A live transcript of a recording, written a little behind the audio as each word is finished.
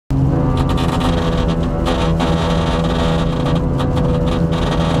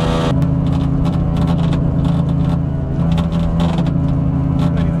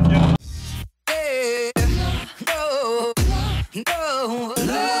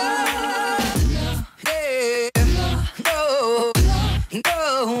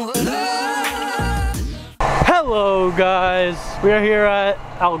Yo guys, we are here at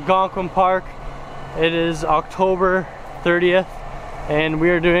Algonquin Park. It is October 30th and we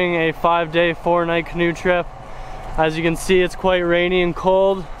are doing a 5-day 4-night canoe trip. As you can see, it's quite rainy and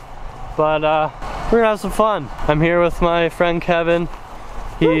cold, but we're gonna have some fun. I'm here with my friend Kevin.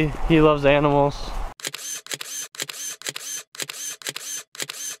 He loves animals.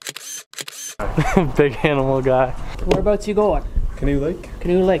 Big animal guy. Whereabouts you going? Canoe Lake.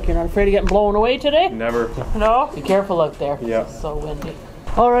 Canoe Lake. You're not afraid of getting blown away today? Never. No? Be careful out there. Yeah. It's so windy.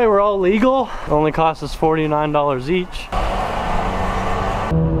 Alright, we're all legal. It only cost us $49 each.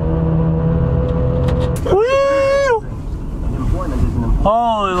 Woo!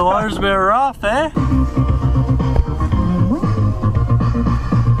 Holy, the water's a bit rough, eh?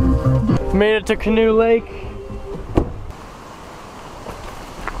 Made it to Canoe Lake.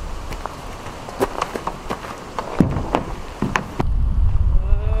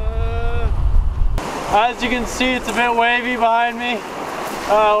 As you can see, it's a bit wavy behind me.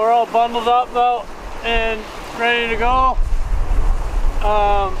 We're all bundled up though and ready to go.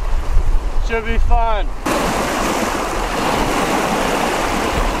 Should be fun.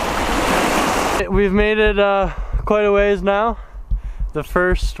 We've made it quite a ways now. The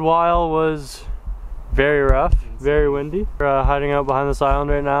first while was very rough, very windy. We're hiding out behind this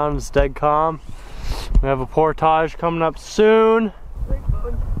island right now and it's dead calm. We have a portage coming up soon.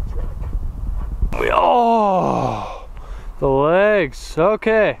 Oh, the legs.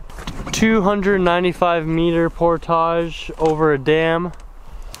 Okay. 295 meter portage over a dam.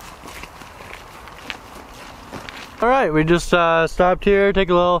 All right, we just stopped here, take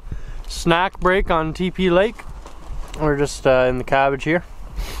a little snack break on TP Lake. We're just in the cabbage here.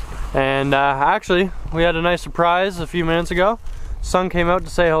 And actually, we had a nice surprise a few minutes ago. Sun came out to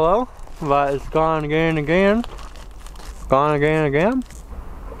say hello, but it's gone again and again. Gone again and again.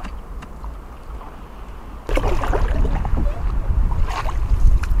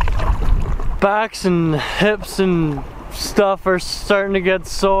 Backs and hips and stuff are starting to get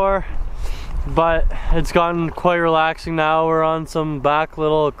sore, but it's gotten quite relaxing now. We're on some back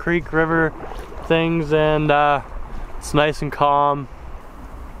little creek river things and it's nice and calm.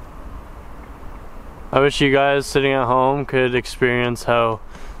 I wish you guys sitting at home could experience how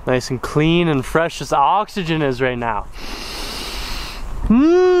nice and clean and fresh this oxygen is right now.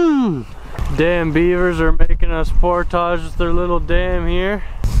 Damn beavers are making us portage with their little dam here.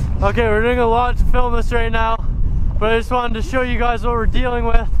 Okay, we're doing a lot to film this right now, but I just wanted to show you guys what we're dealing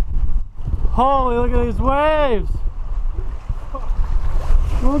with. Holy, look at these waves!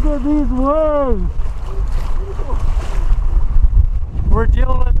 Look at these waves! We're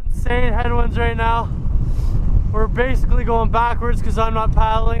dealing with insane headwinds right now. We're basically going backwards because I'm not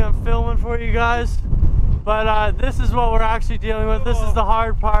paddling, I'm filming for you guys. But this is what we're actually dealing with. This is the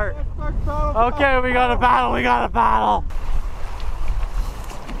hard part. Okay, we gotta paddle, we gotta paddle!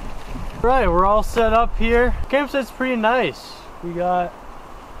 Right, we're all set up here. Campsite's pretty nice. I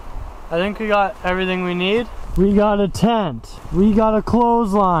think we got everything we need. We got a tent. We got a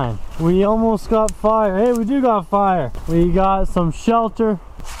clothesline. We almost got fire. Hey, we do got fire. We got some shelter.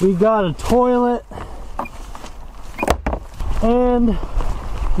 We got a toilet. And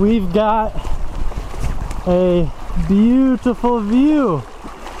we've got a beautiful view.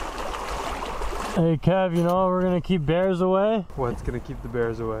 Hey Kev, you know we're gonna keep bears away? What's gonna keep the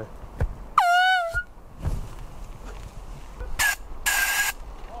bears away?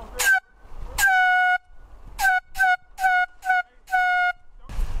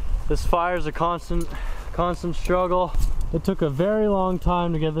 This fire is a constant struggle. It took a very long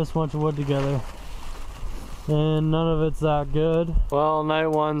time to get this much wood together, and none of it's that good. Well, night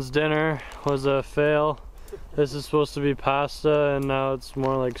one's dinner was a fail. This is supposed to be pasta, and now it's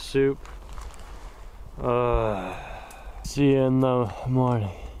more like soup. See you in the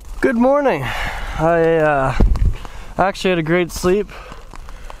morning. Good morning. I actually had a great sleep.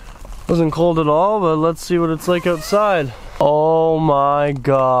 Wasn't cold at all, but let's see what it's like outside. Oh my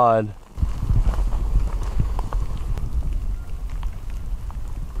God.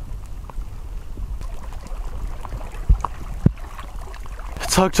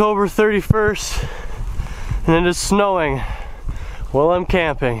 It's October 31st and it is snowing while I'm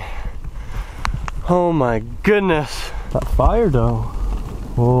camping. Oh my goodness. That fire though.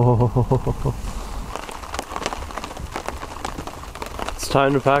 Whoa. It's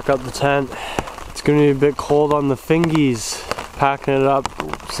time to pack up the tent. It's gonna be a bit cold on the fingies, packing it up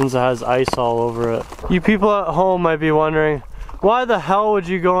since it has ice all over it. You people at home might be wondering, why the hell would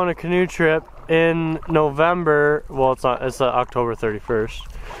you go on a canoe trip in November? Well, it's not, it's October 31st.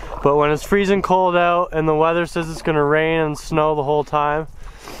 But when it's freezing cold out and the weather says it's gonna rain and snow the whole time.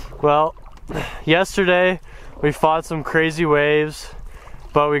 Well, yesterday We fought some crazy waves,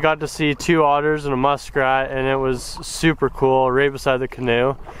 but we got to see 2 otters and a muskrat, and it was super cool right beside the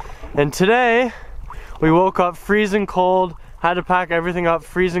canoe. And today, we woke up freezing cold, had to pack everything up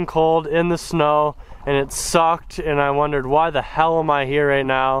freezing cold in the snow, and it sucked, and I wondered, why the hell am I here right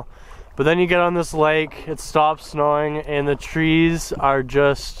now? But then you get on this lake, it stops snowing, and the trees are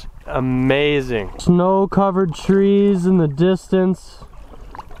just amazing. Snow-covered trees in the distance.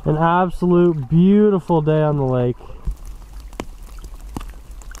 An absolute beautiful day on the lake.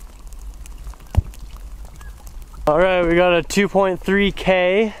 Alright, we got a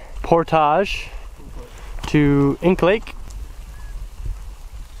 2.3K portage to Ink Lake.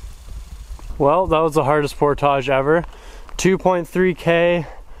 Well, that was the hardest portage ever. 2.3K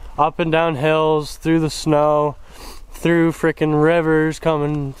up and down hills, through the snow, through frickin' rivers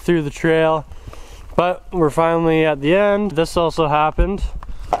coming through the trail. But we're finally at the end. This also happened.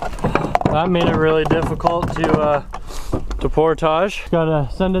 That made it really difficult to portage.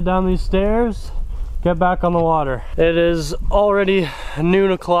 Gotta send it down these stairs, get back on the water. It is already noon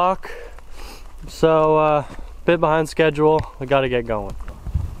o'clock, so a bit behind schedule. We gotta get going.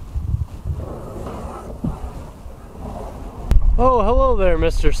 Oh, hello there,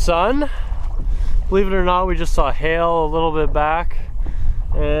 Mr. Sun. Believe it or not, we just saw hail a little bit back,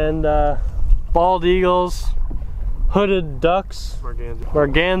 and bald eagles, hooded ducks,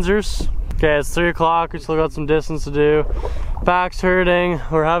 mergansers. Okay, it's 3 o'clock, we still got some distance to do. Back's hurting,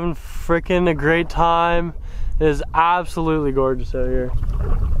 we're having freaking a great time. It is absolutely gorgeous out here.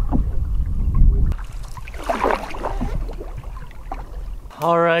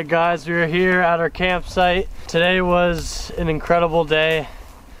 Alright guys, we are here at our campsite. Today was an incredible day.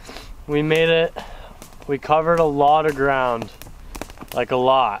 We made it. We covered a lot of ground, like a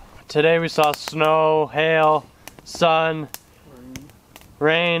lot. Today we saw snow, hail, sun,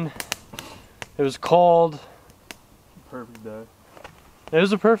 rain. It was cold. Perfect day. It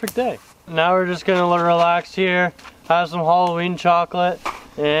was a perfect day. Now we're just gonna relax here, have some Halloween chocolate,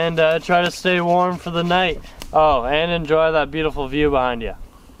 and try to stay warm for the night. Oh, and enjoy that beautiful view behind you.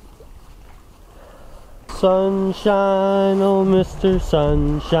 Sunshine, oh Mr.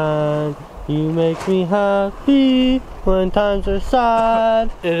 Sunshine, you make me happy when times are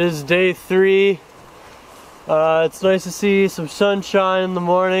sad. It is day 3. It's nice to see some sunshine in the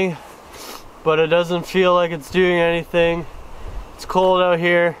morning, but it doesn't feel like it's doing anything. It's cold out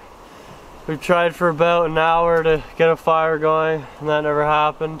here. We've tried for about an hour to get a fire going, and that never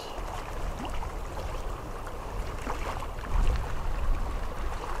happened.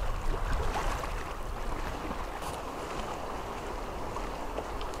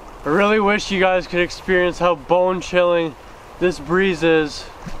 I really wish you guys could experience how bone chilling this breeze is.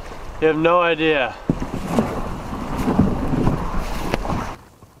 You have no idea.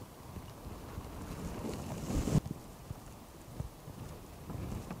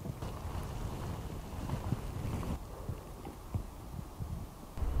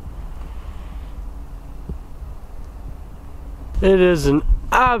 It is an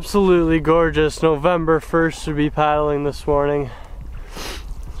absolutely gorgeous November 1st to be paddling this morning.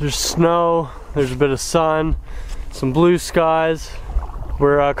 There's snow, there's a bit of sun, some blue skies.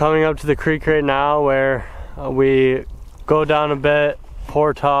 We're coming up to the creek right now where we go down a bit,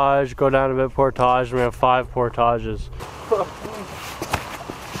 portage, go down a bit, portage, and we have 5 portages.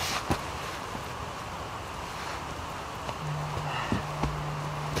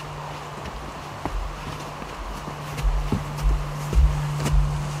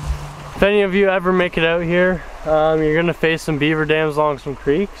 If any of you ever make it out here, you're gonna face some beaver dams along some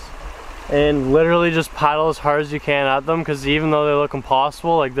creeks, and literally just paddle as hard as you can at them, because even though they look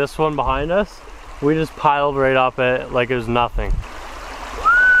impossible, like this one behind us, we just paddled right up it like it was nothing.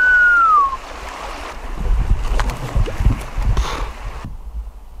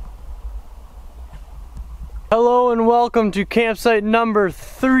 Hello and welcome to campsite number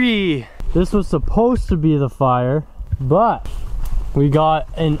 3. This was supposed to be the fire, but we got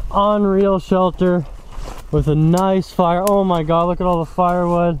an unreal shelter with a nice fire. Oh my god, look at all the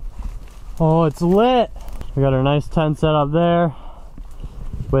firewood. Oh, it's lit. We got our nice tent set up there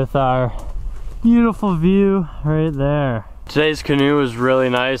with our beautiful view right there. Today's canoe was really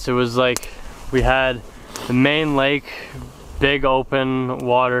nice. It was like we had the main lake, big open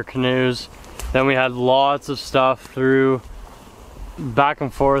water canoes. Then we had lots of stuff through, back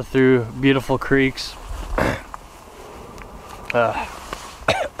and forth through beautiful creeks.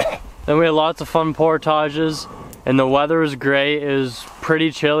 Then we had lots of fun portages, and the weather was great. It was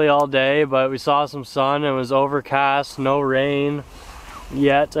pretty chilly all day, but we saw some sun. It was overcast, no rain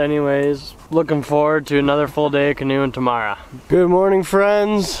yet anyways. Looking forward to another full day of canoeing tomorrow. Good morning,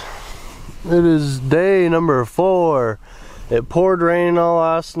 friends. It is day number 4. It poured rain all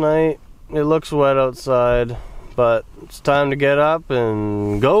last night. It looks wet outside, but it's time to get up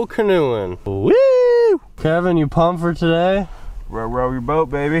and go canoeing. Woo! Kevin, you pumped for today? Row your boat,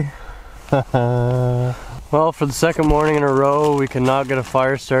 baby. Well, for the second morning in a row, we could not get a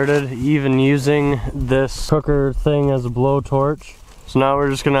fire started, even using this cooker thing as a blowtorch. So now we're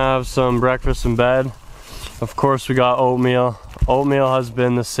just gonna have some breakfast in bed. Of course, we got oatmeal. Oatmeal has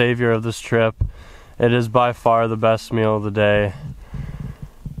been the savior of this trip. It is by far the best meal of the day.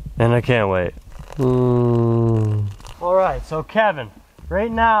 And I can't wait. Alright, so Kevin, right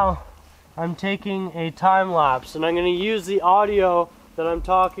now I'm taking a time lapse and I'm gonna use the audio that I'm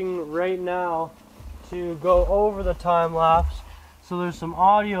talking right now to go over the time lapse. So there's some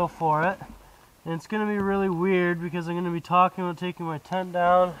audio for it. And it's gonna be really weird because I'm gonna be talking about taking my tent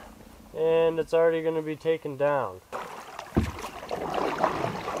down and it's already gonna be taken down.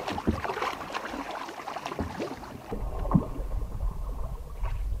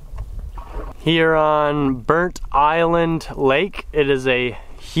 Here on Birt Island Lake, it is a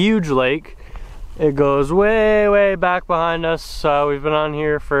huge lake. It goes way, way back behind us. We've been on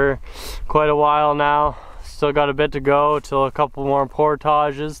here for quite a while now. Still got a bit to go till a couple more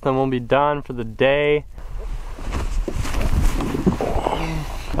portages, then we'll be done for the day.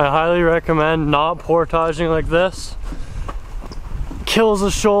 I highly recommend not portaging like this. Kills the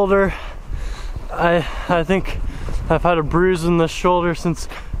shoulder. I think I've had a bruise in the shoulder since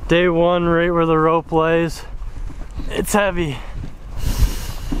day 1, right where the rope lays. It's heavy.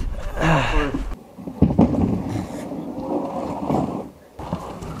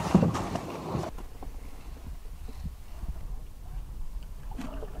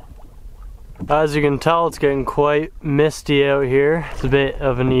 As you can tell, it's getting quite misty out here. It's a bit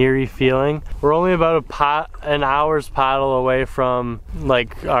of an eerie feeling. We're only about an hour's paddle away from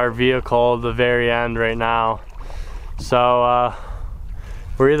like our vehicle, the very end right now. So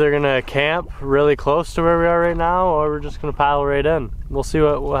we're either gonna camp really close to where we are right now, or we're just gonna paddle right in. We'll see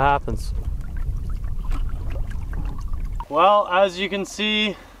what happens. Well, as you can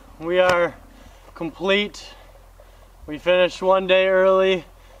see, we are complete. We finished one day early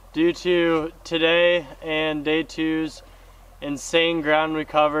due to today and day 2's insane ground we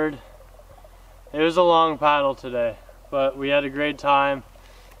covered. It was a long paddle today, but we had a great time.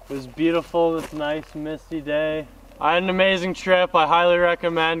 It was beautiful, this nice misty day. I had an amazing trip. I highly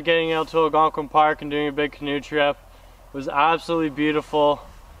recommend getting out to Algonquin Park and doing a big canoe trip. It was absolutely beautiful.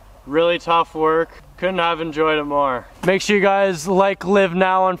 Really tough work. Couldn't have enjoyed it more. Make sure you guys like Live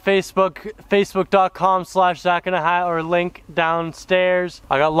Now on Facebook, facebook.com/ZachInAHat, or link downstairs.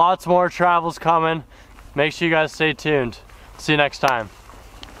 I got lots more travels coming. Make sure you guys stay tuned. See you next time.